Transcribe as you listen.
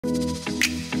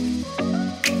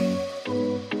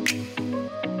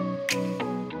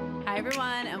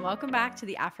welcome back to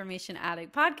the Affirmation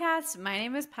Addict podcast. My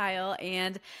name is Pyle,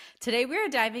 and today we are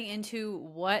diving into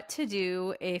what to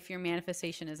do if your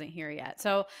manifestation isn't here yet.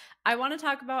 So, I want to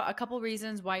talk about a couple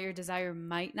reasons why your desire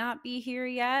might not be here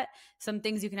yet, some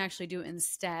things you can actually do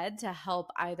instead to help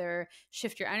either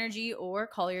shift your energy or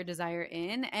call your desire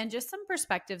in, and just some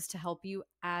perspectives to help you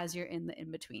as you're in the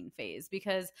in between phase.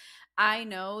 Because I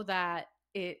know that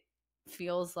it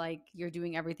feels like you're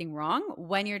doing everything wrong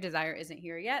when your desire isn't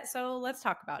here yet. So let's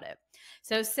talk about it.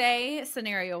 So, say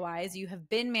scenario wise, you have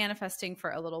been manifesting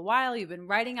for a little while, you've been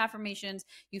writing affirmations,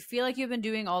 you feel like you've been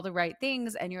doing all the right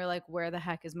things, and you're like, where the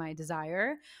heck is my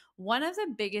desire? One of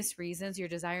the biggest reasons your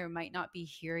desire might not be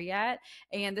here yet,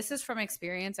 and this is from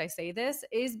experience, I say this,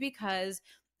 is because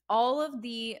all of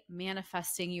the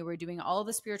manifesting you were doing, all of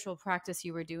the spiritual practice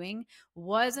you were doing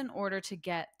was in order to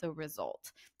get the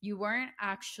result. You weren't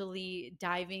actually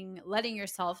letting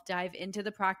yourself dive into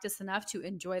the practice enough to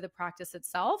enjoy the practice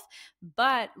itself,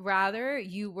 but rather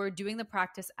you were doing the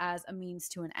practice as a means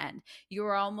to an end. You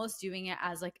were almost doing it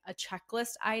as like a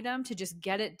checklist item to just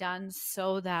get it done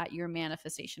so that your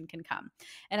manifestation can come.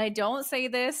 And I don't say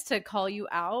this to call you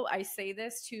out. I say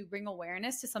this to bring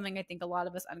awareness to something I think a lot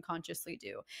of us unconsciously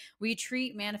do. We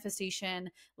treat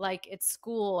manifestation like it's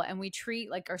school, and we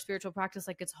treat like our spiritual practice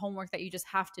like it's homework that you just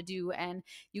have to do, and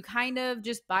you kind of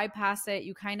just bypass it,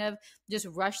 you kind of just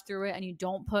rush through it, and you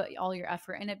don't put all your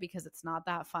effort in it because it's not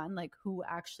that fun. Like, who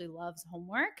actually loves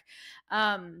homework?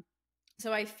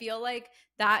 So I feel like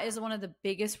that is one of the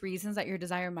biggest reasons that your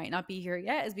desire might not be here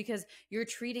yet, is because you're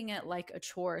treating it like a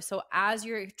chore. So as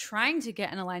you're trying to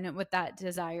get in alignment with that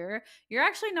desire, you're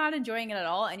actually not enjoying it at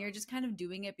all, and you're just kind of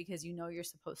doing it because you know you're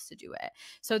supposed to do it.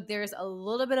 So there's a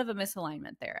little bit of a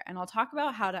misalignment there, and I'll talk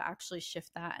about how to actually shift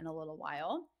that in a little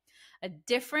while. A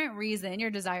different reason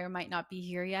your desire might not be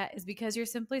here yet is because you're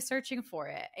simply searching for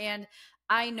it. And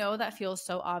I know that feels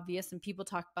so obvious, and people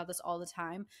talk about this all the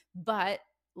time, but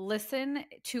listen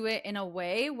to it in a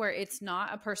way where it's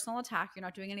not a personal attack. You're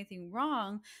not doing anything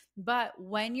wrong. But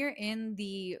when you're in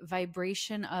the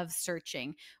vibration of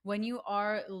searching, when you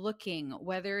are looking,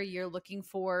 whether you're looking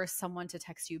for someone to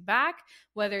text you back,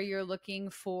 whether you're looking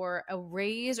for a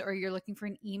raise, or you're looking for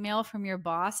an email from your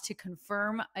boss to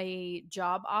confirm a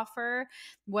job offer,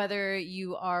 whether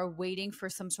you are waiting for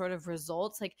some sort of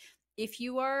results, like, if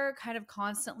you are kind of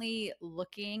constantly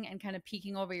looking and kind of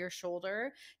peeking over your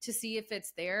shoulder to see if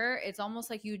it's there, it's almost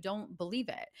like you don't believe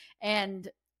it. And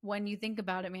when you think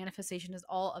about it, manifestation is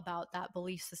all about that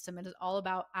belief system. It is all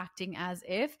about acting as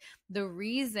if. The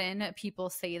reason people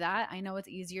say that, I know it's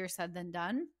easier said than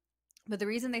done, but the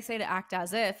reason they say to act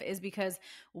as if is because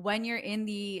when you're in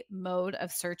the mode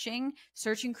of searching,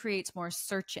 searching creates more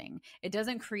searching. It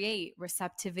doesn't create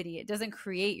receptivity. It doesn't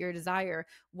create your desire.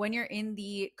 When you're in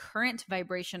the current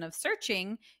vibration of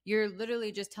searching, you're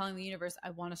literally just telling the universe, I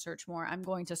want to search more. I'm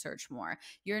going to search more.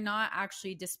 You're not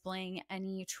actually displaying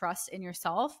any trust in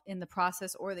yourself, in the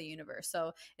process, or the universe.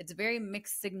 So it's a very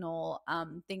mixed signal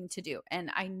thing to do. And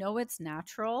I know it's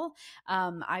natural.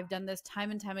 I've done this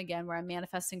time and time again where I'm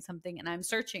manifesting something and I'm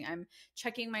searching, I'm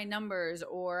checking my numbers,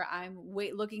 or I'm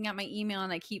looking at my email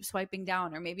and I keep swiping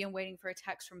down, or maybe I'm waiting for a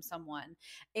text from someone.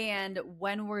 And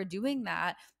when we're doing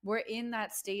that, we're in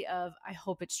that state of, I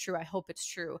hope it's true. I hope it's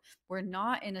true. We're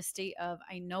not in a state of,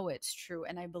 I know it's true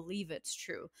and I believe it's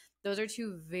true. Those are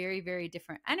two very, very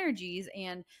different energies.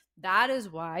 And that is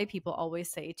why people always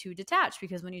say to detach,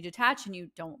 because when you detach and you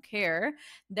don't care,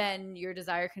 then your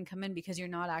desire can come in because you're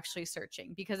not actually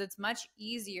searching. Because it's much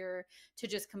easier to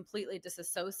just completely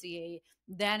disassociate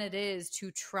than it is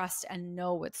to trust and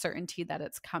know with certainty that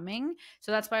it's coming.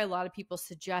 So that's why a lot of people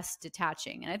suggest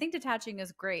detaching. And I think detaching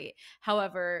is great.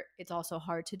 However, it's also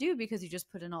hard to do because you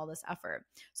just put in all this effort.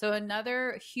 So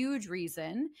another huge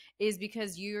reason is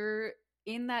because you're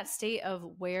in that state of,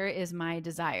 where is my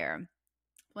desire?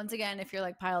 Once again, if you're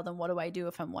like, Pyle, then what do I do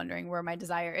if I'm wondering where my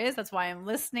desire is? That's why I'm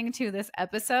listening to this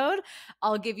episode.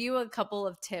 I'll give you a couple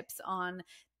of tips on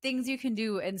things you can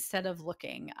do instead of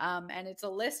looking. And it's a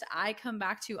list I come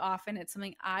back to often. It's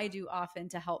something I do often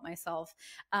to help myself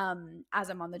as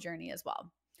I'm on the journey as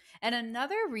well. And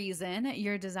another reason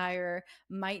your desire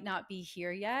might not be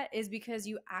here yet is because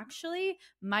you actually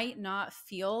might not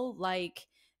feel like,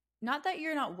 not that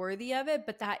you're not worthy of it,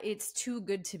 but that it's too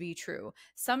good to be true.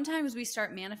 Sometimes we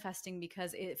start manifesting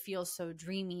because it feels so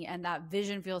dreamy and that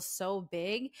vision feels so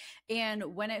big. And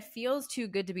when it feels too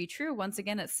good to be true, once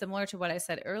again, it's similar to what I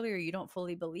said earlier. You don't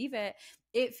fully believe it.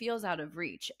 It feels out of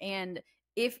reach. And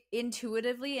if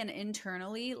intuitively and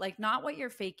internally, like not what you're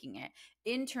faking it,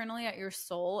 internally at your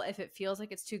soul, if it feels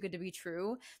like it's too good to be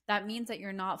true, that means that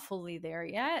you're not fully there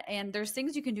yet. And there's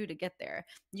things you can do to get there.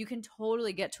 You can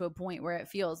totally get to a point where it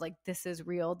feels like this is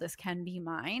real, this can be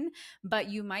mine, but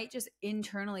you might just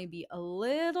internally be a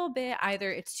little bit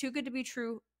either it's too good to be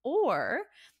true, or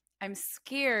I'm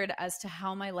scared as to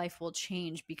how my life will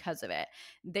change because of it.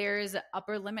 There's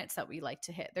upper limits that we like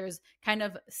to hit. There's kind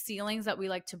of ceilings that we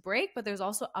like to break, but there's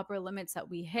also upper limits that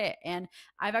we hit. And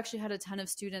I've actually had a ton of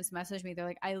students message me. They're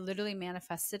like, I literally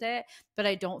manifested it, but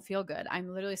I don't feel good.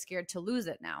 I'm literally scared to lose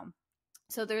it now.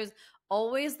 So there's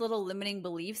always little limiting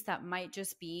beliefs that might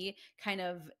just be kind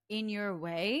of in your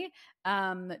way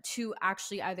to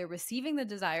actually either receiving the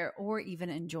desire or even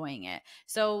enjoying it.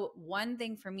 So one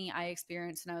thing for me I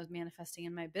experienced when I was manifesting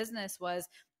in my business was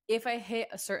if I hit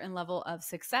a certain level of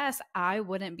success, I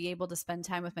wouldn't be able to spend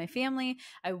time with my family.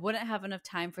 I wouldn't have enough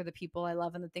time for the people I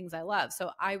love and the things I love.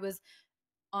 So I was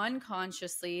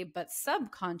unconsciously but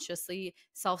subconsciously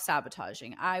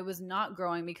self-sabotaging. I was not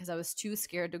growing because I was too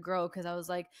scared to grow, because I was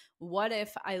like, what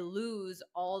if I lose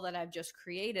all that I've just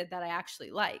created that I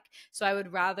actually like? So I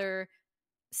would rather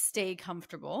stay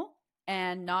comfortable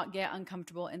and not get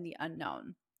uncomfortable in the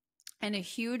unknown. And a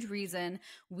huge reason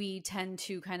we tend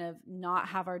to kind of not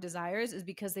have our desires is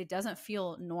because it doesn't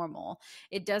feel normal.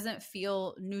 It doesn't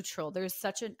feel neutral. There's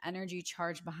such an energy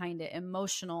charge behind it,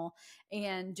 emotional,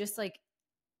 and just like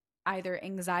either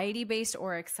anxiety based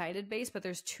or excited based, but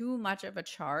there's too much of a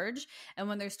charge. And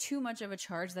when there's too much of a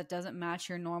charge that doesn't match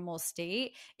your normal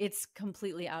state, it's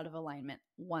completely out of alignment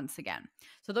once again.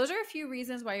 So those are a few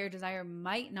reasons why your desire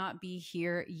might not be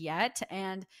here yet.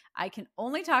 And I can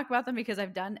only talk about them because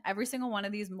I've done every single one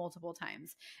of these multiple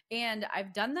times. And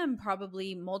I've done them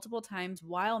probably multiple times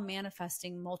while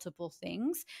manifesting multiple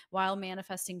things. While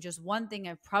manifesting just one thing,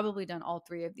 I've probably done all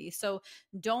three of these. So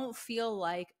don't feel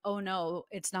like, oh no,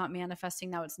 it's not manifesting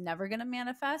now, it's never going to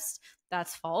manifest.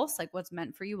 That's false. Like what's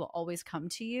meant for you will always come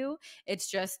to you.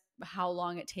 It's just how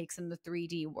long it takes in the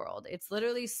 3D world. It's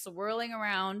literally swirling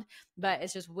around, but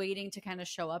it's just waiting to kind of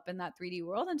show up in that 3D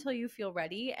world until you feel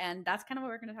ready. And that's kind of what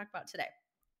we're going to talk about today.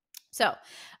 So,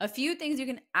 a few things you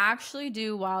can actually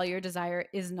do while your desire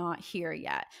is not here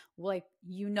yet. Like,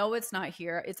 you know, it's not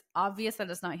here. It's obvious that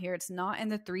it's not here. It's not in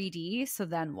the 3D. So,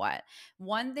 then what?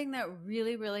 One thing that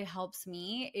really, really helps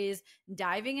me is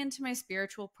diving into my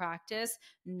spiritual practice,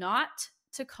 not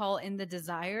to call in the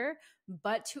desire,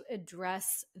 but to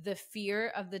address the fear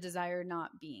of the desire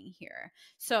not being here.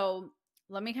 So,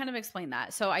 let me kind of explain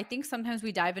that. So I think sometimes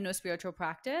we dive into a spiritual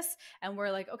practice and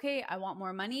we're like, okay, I want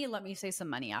more money. Let me say some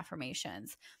money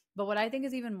affirmations. But what I think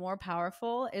is even more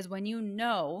powerful is when you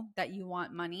know that you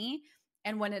want money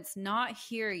and when it's not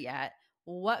here yet,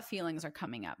 what feelings are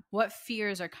coming up? What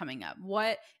fears are coming up?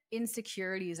 What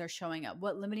insecurities are showing up?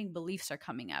 What limiting beliefs are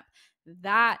coming up?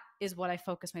 That is what I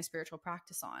focus my spiritual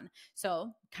practice on.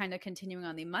 So, kind of continuing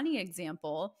on the money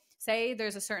example, say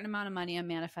there's a certain amount of money I'm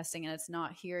manifesting and it's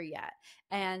not here yet.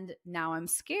 And now I'm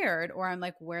scared, or I'm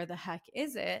like, where the heck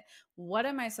is it? What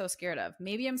am I so scared of?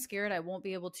 Maybe I'm scared I won't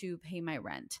be able to pay my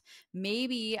rent.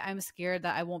 Maybe I'm scared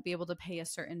that I won't be able to pay a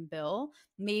certain bill.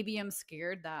 Maybe I'm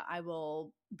scared that I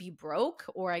will be broke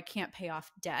or I can't pay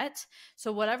off debt.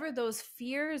 So, whatever those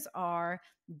fears are,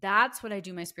 that's what I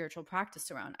do my spiritual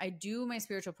practice around. I do my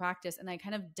spiritual practice and I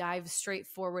kind of dive straight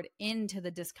forward into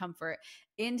the discomfort,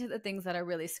 into the things that are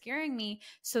really scaring me.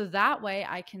 So that way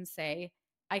I can say,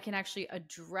 I can actually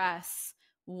address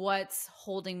what's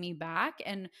holding me back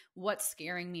and what's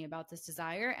scaring me about this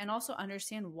desire, and also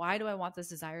understand, why do I want this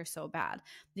desire so bad?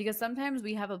 Because sometimes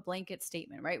we have a blanket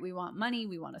statement, right? We want money,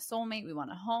 we want a soulmate, we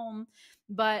want a home,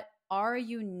 but our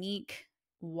unique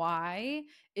why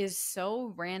is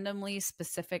so randomly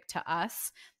specific to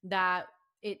us that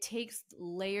it takes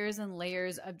layers and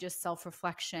layers of just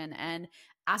self-reflection and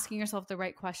asking yourself the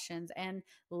right questions and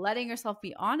letting yourself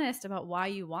be honest about why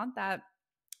you want that,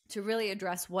 to really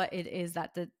address what it is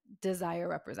that the desire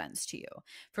represents to you.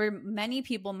 For many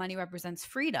people, money represents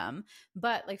freedom,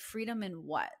 but like freedom in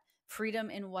what? Freedom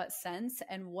in what sense?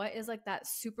 And what is like that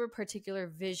super particular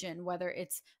vision, whether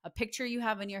it's a picture you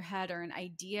have in your head or an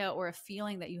idea or a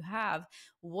feeling that you have?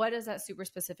 What is that super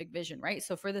specific vision, right?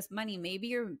 So for this money, maybe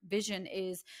your vision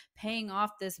is paying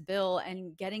off this bill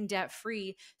and getting debt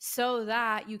free so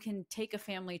that you can take a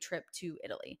family trip to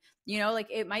Italy. You know, like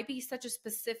it might be such a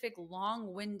specific,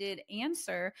 long winded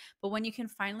answer, but when you can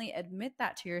finally admit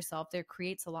that to yourself, there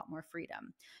creates a lot more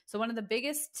freedom. So, one of the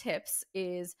biggest tips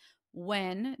is,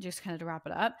 when, just kind of to wrap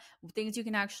it up, things you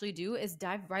can actually do is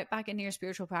dive right back into your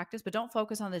spiritual practice, but don't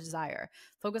focus on the desire.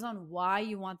 Focus on why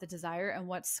you want the desire and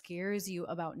what scares you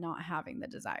about not having the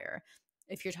desire.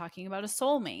 if you're talking about a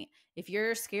soulmate, if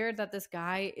you're scared that this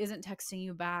guy isn't texting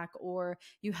you back, or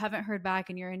you haven't heard back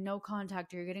and you're in no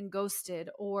contact, or you're getting ghosted,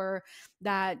 or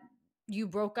that you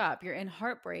broke up, you're in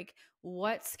heartbreak,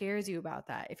 what scares you about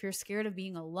that? If you're scared of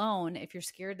being alone, if you're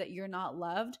scared that you're not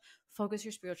loved, focus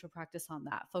your spiritual practice on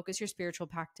that. Focus your spiritual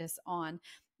practice on,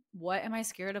 what am I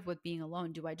scared of with being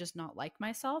alone? Do I just not like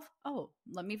myself? Oh,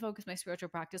 let me focus my spiritual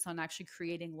practice on actually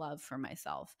creating love for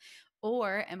myself.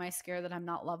 Or am I scared that I'm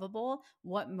not lovable?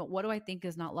 What do I think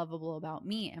is not lovable about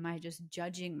me? Am I just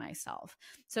judging myself?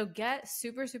 So get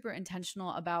super, super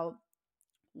intentional about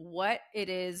what it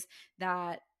is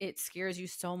that it scares you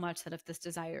so much that if this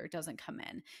desire doesn't come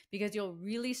in, because you'll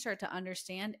really start to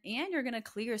understand, and you're going to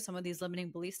clear some of these limiting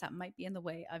beliefs that might be in the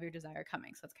way of your desire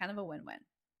coming. So it's kind of a win-win.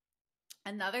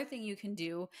 Another thing you can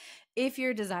do if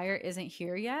your desire isn't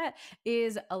here yet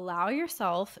is allow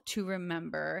yourself to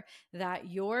remember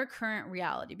that your current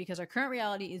reality, because our current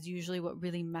reality is usually what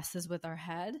really messes with our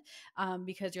head,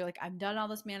 because you're like, I've done all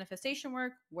this manifestation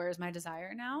work. Where's my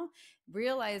desire now?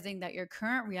 Realizing that your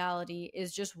current reality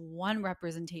is just one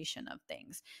representation of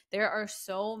things. There are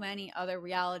so many other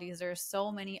realities. There are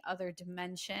so many other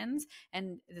dimensions.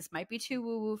 And this might be too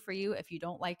woo-woo for you. If you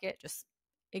don't like it, just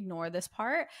ignore this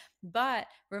part. But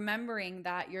remembering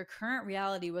that your current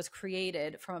reality was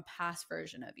created from a past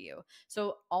version of you.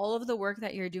 So all of the work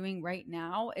that you're doing right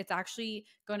now, it's actually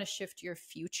going to shift your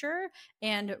future.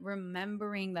 And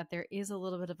remembering that there is a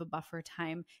little bit of a buffer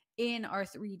time in our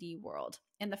 3D world.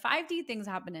 And the 5D things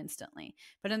happen instantly.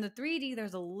 But in the 3D,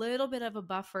 there's a little bit of a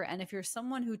buffer. And if you're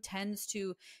someone who tends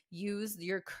to use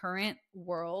your current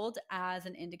world as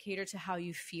an indicator to how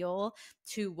you feel,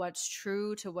 to what's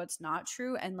true, to what's not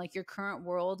true, and like your current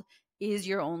world is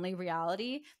your only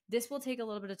reality, this will take a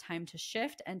little bit of time to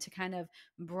shift and to kind of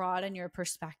broaden your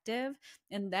perspective.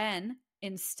 And then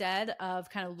instead of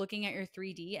kind of looking at your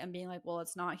 3D and being like, well,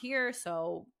 it's not here,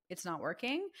 so it's not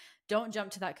working, don't jump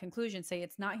to that conclusion. Say,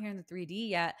 it's not here in the 3D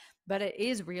yet, but it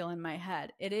is real in my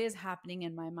head. It is happening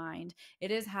in my mind. It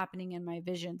is happening in my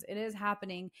visions. It is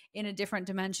happening in a different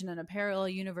dimension, in a parallel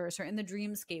universe, or in the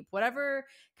dreamscape. Whatever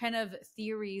kind of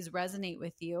theories resonate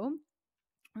with you,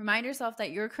 remind yourself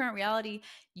that your current reality,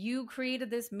 you created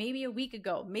this maybe a week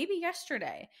ago, maybe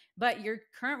yesterday, but your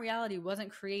current reality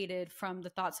wasn't created from the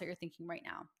thoughts that you're thinking right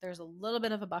now. There's a little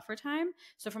bit of a buffer time.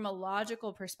 So from a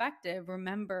logical perspective,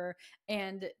 remember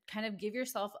and kind of give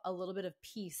yourself a little bit of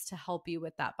peace to help you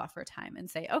with that buffer time, and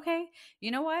say, okay,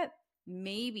 you know what?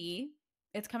 Maybe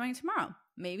it's coming tomorrow.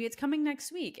 Maybe it's coming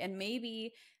next week. And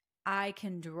maybe I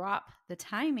can drop the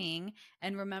timing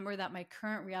and remember that my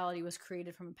current reality was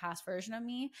created from a past version of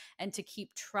me, and to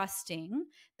keep trusting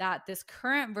that this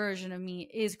current version of me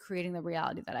is creating the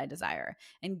reality that I desire,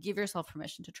 and give yourself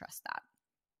permission to trust that.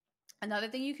 Another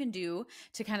thing you can do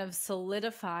to kind of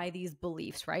solidify these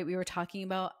beliefs, right? We were talking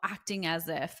about acting as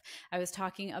if. I was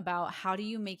talking about how do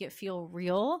you make it feel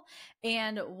real?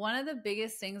 And one of the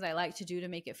biggest things I like to do to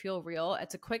make it feel real,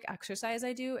 it's a quick exercise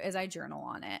I do, is I journal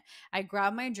on it. I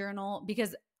grab my journal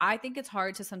because I think it's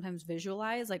hard to sometimes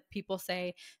visualize. Like people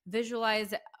say,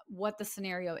 visualize what the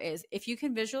scenario is. If you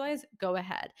can visualize, go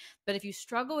ahead. But if you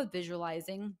struggle with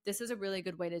visualizing, this is a really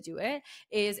good way to do it,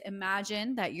 is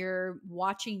imagine that you're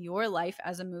watching your life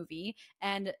as a movie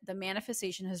and the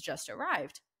manifestation has just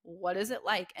arrived. What is it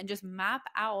like? And just map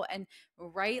out and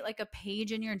write like a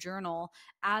page in your journal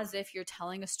as if you're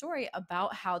telling a story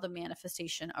about how the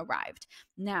manifestation arrived.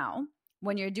 Now,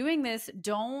 when you're doing this,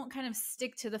 don't kind of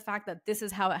stick to the fact that this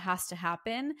is how it has to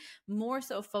happen. More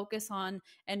so focus on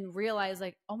and realize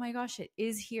like, oh my gosh, it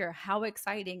is here. How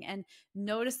exciting. And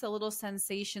notice the little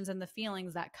sensations and the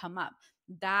feelings that come up.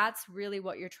 That's really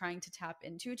what you're trying to tap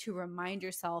into, to remind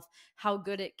yourself how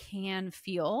good it can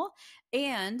feel,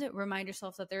 and remind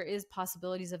yourself that there is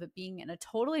possibilities of it being in a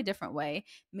totally different way,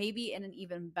 maybe in an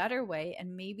even better way.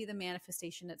 And maybe the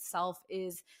manifestation itself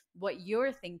is what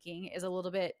you're thinking is a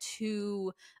little bit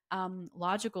too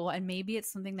logical, and maybe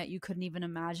it's something that you couldn't even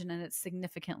imagine and it's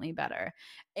significantly better.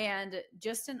 And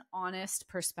just an honest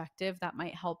perspective that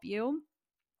might help you.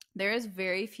 There is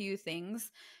very few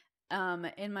things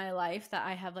in my life that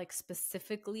I have like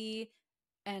specifically,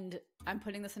 and I'm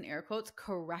putting this in air quotes,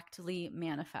 correctly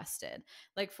manifested.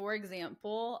 Like for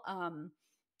example,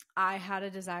 I had a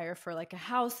desire for like a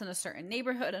house in a certain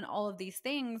neighborhood and all of these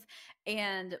things,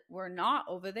 and we're not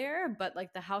over there, but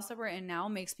like the house that we're in now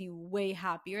makes me way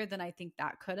happier than I think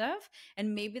that could have.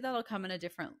 And maybe that'll come in a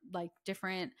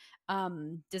different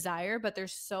desire, but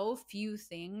there's so few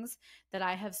things that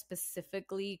I have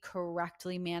specifically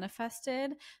correctly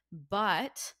manifested.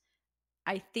 But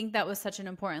I think that was such an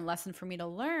important lesson for me to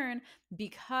learn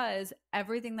because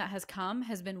everything that has come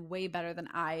has been way better than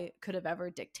I could have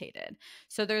ever dictated.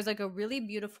 So there's like a really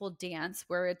beautiful dance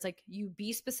where it's like you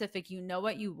be specific, you know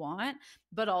what you want,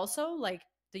 but also like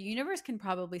the universe can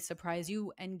probably surprise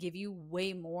you and give you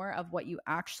way more of what you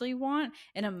actually want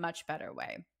in a much better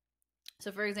way.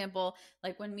 So for example,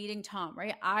 like when meeting Tom,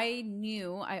 right? I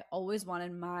knew I always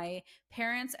wanted my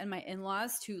parents and my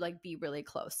in-laws to like be really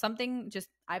close. Something just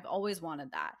I've always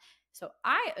wanted that. So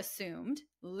I assumed,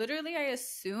 literally I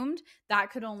assumed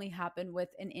that could only happen with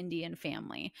an Indian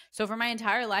family. So for my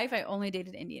entire life I only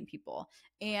dated Indian people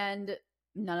and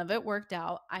none of it worked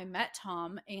out. I met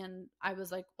Tom and I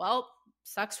was like, well,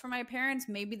 sucks for my parents.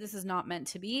 Maybe this is not meant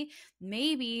to be.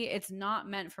 Maybe it's not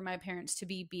meant for my parents to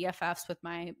be BFFs with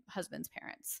my husband's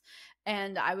parents.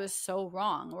 And I was so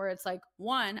wrong, where it's like,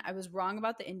 one, I was wrong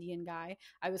about the Indian guy.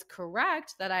 I was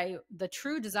correct that the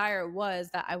true desire was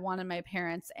that I wanted my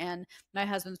parents and my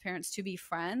husband's parents to be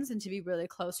friends and to be really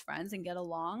close friends and get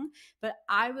along. But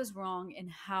I was wrong in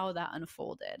how that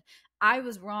unfolded. I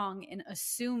was wrong in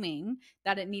assuming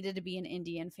that it needed to be an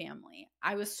Indian family.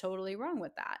 I was totally wrong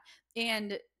with that.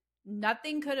 And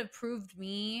nothing could have proved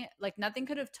me, like nothing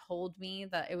could have told me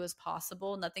that it was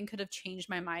possible. Nothing could have changed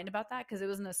my mind about that because it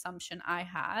was an assumption I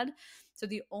had. So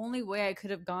the only way I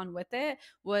could have gone with it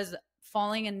was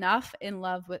falling enough in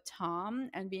love with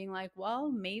Tom and being like, well,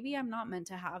 maybe I'm not meant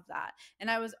to have that. And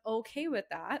I was okay with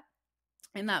that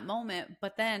in that moment,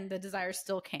 but then the desire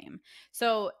still came.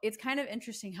 So it's kind of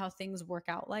interesting how things work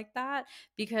out like that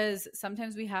because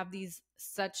sometimes we have these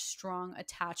such strong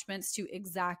attachments to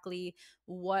exactly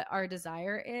what our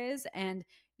desire is. And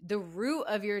the root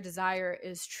of your desire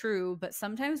is true, but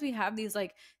sometimes we have these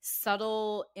like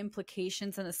subtle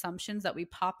implications and assumptions that we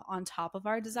pop on top of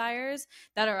our desires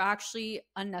that are actually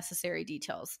unnecessary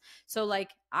details. So,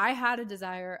 like, I had a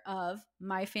desire of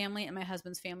my family and my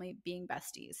husband's family being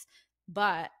besties,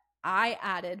 but I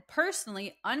added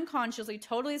personally, unconsciously,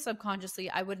 totally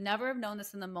subconsciously. I would never have known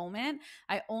this in the moment.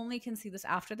 I only can see this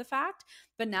after the fact.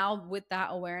 But now, with that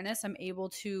awareness, I'm able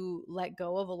to let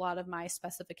go of a lot of my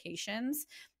specifications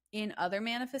in other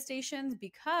manifestations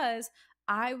because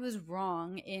I was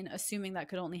wrong in assuming that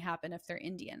could only happen if they're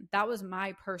Indian. That was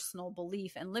my personal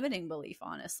belief and limiting belief,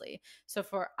 honestly. So,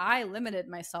 I limited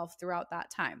myself throughout that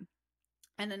time.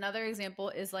 And another example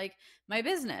is like my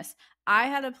business. I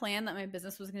had a plan that my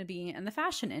business was going to be in the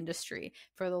fashion industry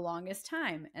for the longest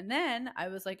time. And then I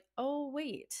was like, oh,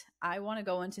 wait, I want to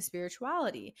go into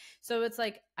spirituality. So it's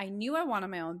like I knew I wanted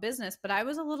my own business, but I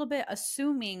was a little bit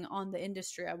assuming on the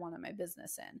industry I wanted my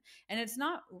business in. And it's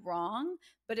not wrong,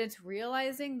 but it's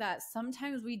realizing that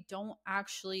sometimes we don't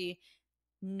actually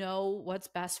know what's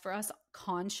best for us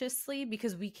consciously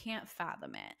because we can't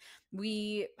fathom it.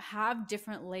 We have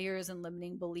different layers and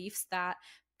limiting beliefs that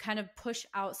kind of push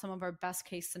out some of our best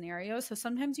case scenarios. So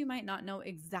sometimes you might not know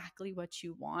exactly what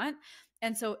you want.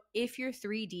 And so if your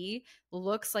 3D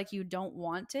looks like you don't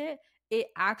want it, it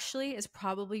actually is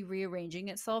probably rearranging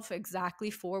itself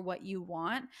exactly for what you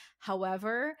want.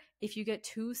 However, if you get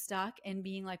too stuck in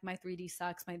being like, my 3D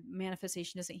sucks, my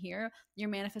manifestation isn't here, your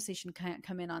manifestation can't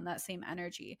come in on that same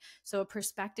energy. So, a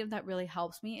perspective that really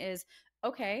helps me is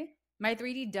okay, my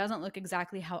 3D doesn't look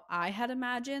exactly how I had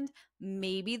imagined.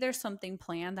 Maybe there's something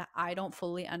planned that I don't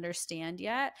fully understand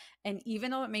yet. And even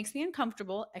though it makes me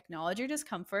uncomfortable, acknowledge your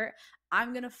discomfort.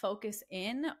 I'm going to focus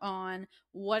in on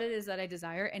what it is that I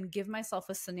desire and give myself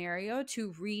a scenario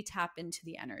to re-tap into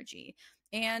the energy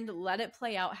and let it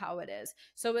play out how it is.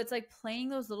 So it's like playing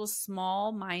those little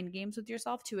small mind games with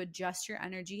yourself to adjust your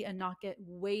energy and not get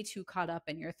way too caught up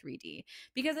in your 3D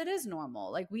because it is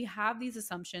normal. Like, we have these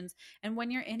assumptions, and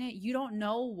when you're in it, you don't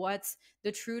know what's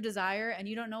the true desire and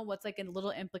you don't know what's like a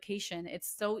little implication.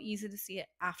 It's so easy to see it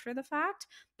after the fact,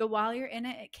 but while you're in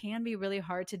it, it can be really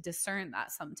hard to discern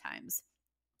that sometimes.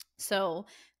 So,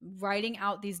 writing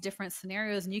out these different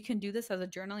scenarios, and you can do this as a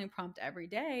journaling prompt every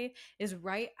day, is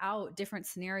write out different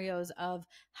scenarios of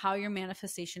how your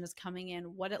manifestation is coming in,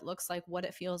 what it looks like, what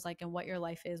it feels like, and what your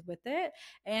life is with it.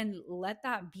 And let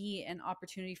that be an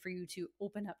opportunity for you to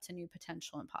open up to new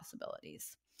potential and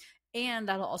possibilities. And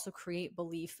that'll also create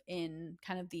belief in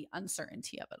kind of the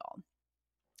uncertainty of it all.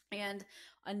 And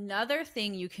another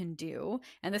thing you can do,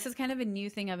 and this is kind of a new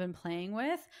thing I've been playing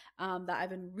with, that I've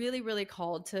been really, really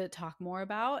called to talk more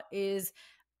about, is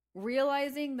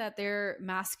realizing that their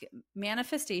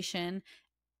manifestation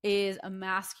is a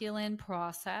masculine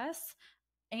process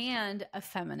and a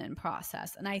feminine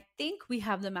process. And I think we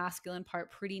have the masculine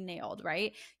part pretty nailed,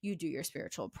 right? You do your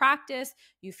spiritual practice,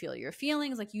 you feel your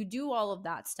feelings, like you do all of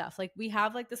that stuff. Like, we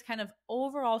have like this kind of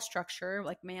overall structure,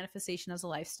 like manifestation as a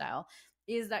lifestyle.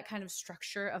 is that kind of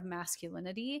structure of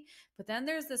masculinity. But then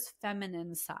there's this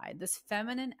feminine side, this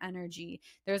feminine energy.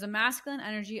 There's a masculine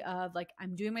energy of like,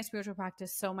 I'm doing my spiritual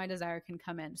practice so my desire can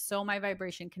come in, so my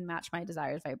vibration can match my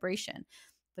desire's vibration.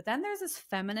 But then there's this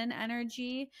feminine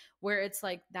energy where it's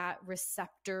like that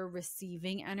receptor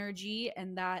receiving energy,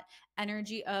 and that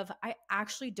energy of I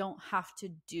actually don't have to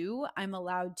do, I'm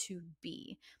allowed to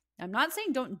be. I'm not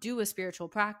saying don't do a spiritual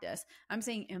practice. I'm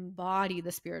saying embody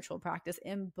the spiritual practice,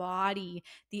 embody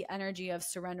the energy of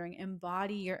surrendering,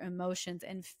 embody your emotions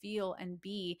and feel and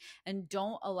be, and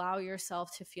don't allow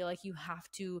yourself to feel like you have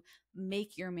to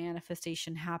make your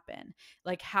manifestation happen.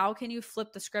 Like, how can you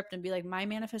flip the script and be like, my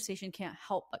manifestation can't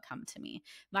help but come to me?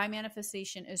 My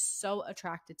manifestation is so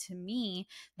attracted to me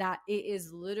that it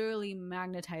is literally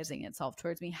magnetizing itself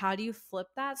towards me. How do you flip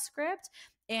that script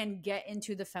and get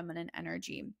into the feminine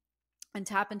energy and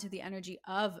tap into the energy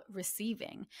of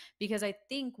receiving? Because I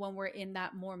think when we're in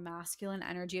that more masculine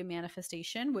energy of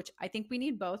manifestation, which I think we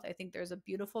need both, I think there's a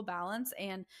beautiful balance.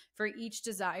 And for each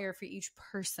desire, for each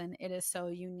person, it is so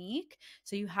unique.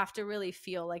 So you have to really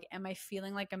feel like, am I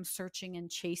feeling like I'm searching and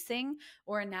chasing?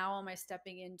 Or now am I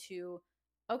stepping into,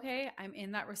 okay, I'm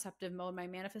in that receptive mode. My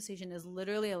manifestation is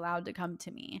literally allowed to come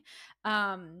to me.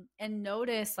 And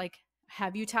notice, like,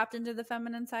 have you tapped into the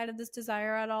feminine side of this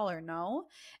desire at all or no?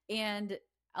 And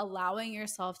allowing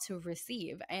yourself to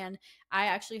receive. And I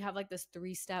actually have like this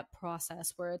 3-step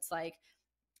process where it's like,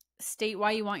 state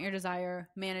why you want your desire,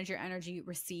 manage your energy,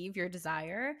 receive your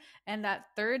desire. And that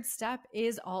third step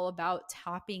is all about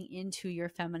tapping into your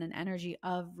feminine energy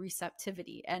of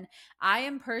receptivity. And I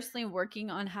am personally working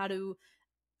on how to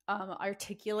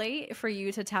articulate for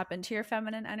you to tap into your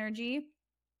feminine energy.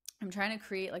 I'm trying to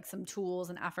create like some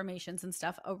tools and affirmations and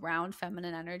stuff around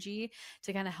feminine energy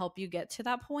to kind of help you get to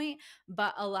that point,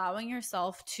 but allowing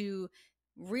yourself to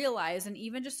realize, and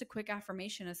even just a quick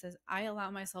affirmation that says, I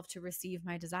allow myself to receive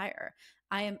my desire.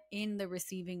 I am in the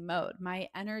receiving mode. My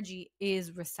energy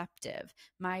is receptive.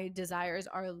 My desires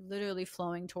are literally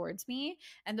flowing towards me.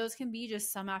 And those can be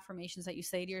just some affirmations that you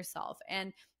say to yourself.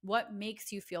 And what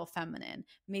makes you feel feminine?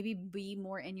 Maybe be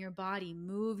more in your body,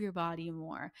 move your body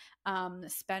more,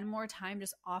 spend more time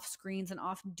just off screens and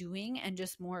off doing and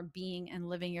just more being and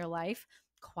living your life.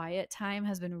 Quiet time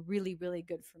has been really, really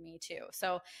good for me too.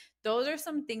 So those are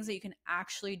some things that you can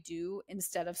actually do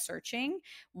instead of searching,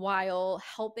 while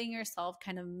helping yourself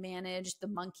kind of manage the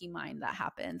monkey mind that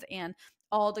happens and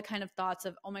all the kind of thoughts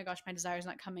of, oh my gosh, my desire is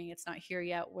not coming. It's not here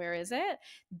yet. Where is it?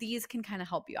 These can kind of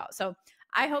help you out. So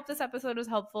I hope this episode was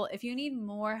helpful. If you need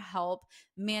more help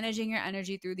managing your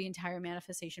energy through the entire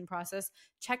manifestation process,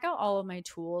 check out all of my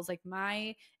tools. Like,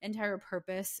 my entire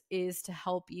purpose is to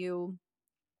help you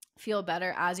feel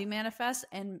better as you manifest,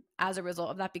 and as a result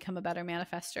of that, become a better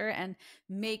manifester and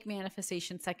make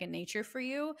manifestation second nature for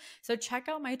you. So check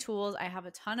out my tools. I have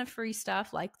a ton of free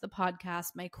stuff like the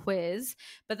podcast, my quiz,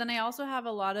 but then I also have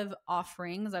a lot of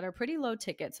offerings that are pretty low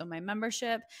ticket. So my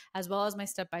membership, as well as my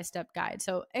step-by-step guide.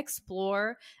 So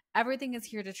explore. Everything is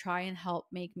here to try and help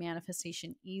make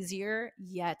manifestation easier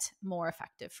yet more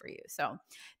effective for you. So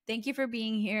thank you for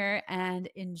being here, and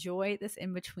enjoy this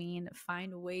in between.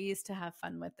 Find ways to have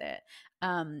fun with it.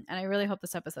 And I really hope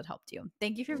this episode helped you.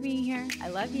 Thank you for being here. I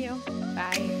love you.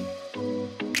 Bye.